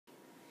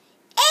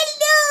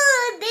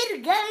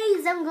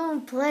guys, I'm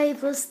going to play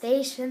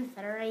PlayStation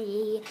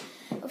 3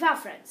 without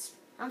friends.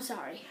 I'm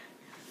sorry.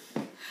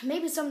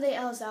 Maybe someday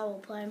else I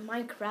will play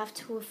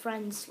Minecraft with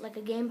friends, like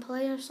a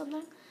gameplay or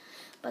something.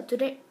 But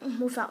today,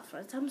 without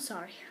friends. I'm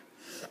sorry.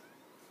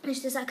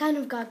 It's just I kind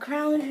of got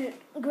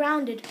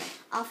grounded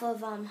off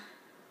of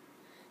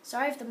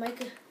Sorry if the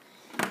mic.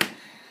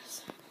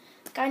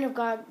 Kind of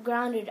got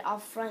grounded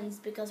off friends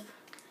because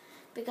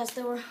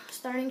they were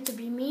starting to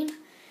be mean.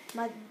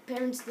 My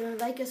parents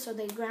didn't like it, so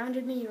they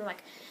grounded me. You're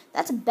like,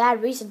 that's a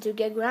bad reason to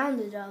get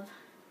grounded of.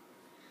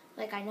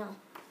 Like, I know.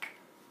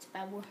 It's a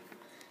bad word.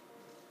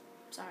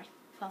 Sorry,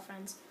 about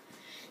friends.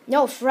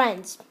 No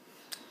friends.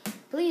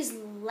 Please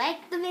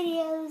like the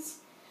videos.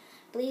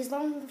 Please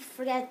don't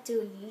forget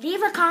to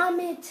leave a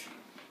comment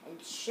and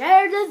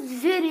share the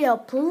video,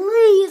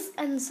 please.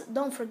 And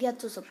don't forget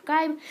to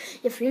subscribe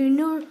if you're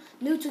new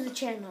to the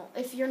channel.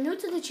 If you're new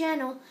to the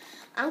channel,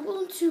 I'm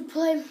going to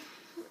play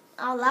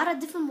a lot of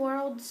different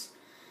worlds.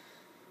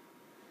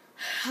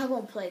 I'm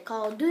going to play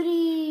Call of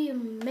Duty,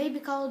 maybe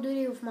Call of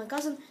Duty with my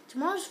cousin.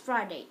 Tomorrow's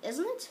Friday,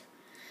 isn't it?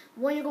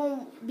 When you're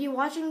going to be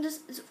watching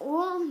this, it's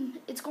going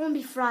to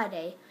be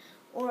Friday,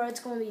 or it's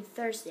going to be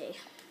Thursday.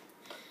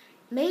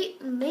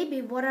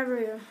 Maybe whenever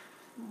you're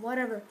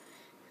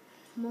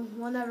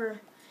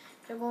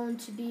going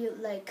to be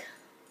like,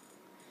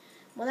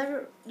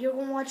 whenever you're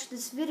going to watch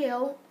this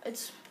video,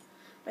 it's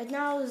right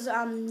now is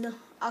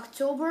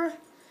October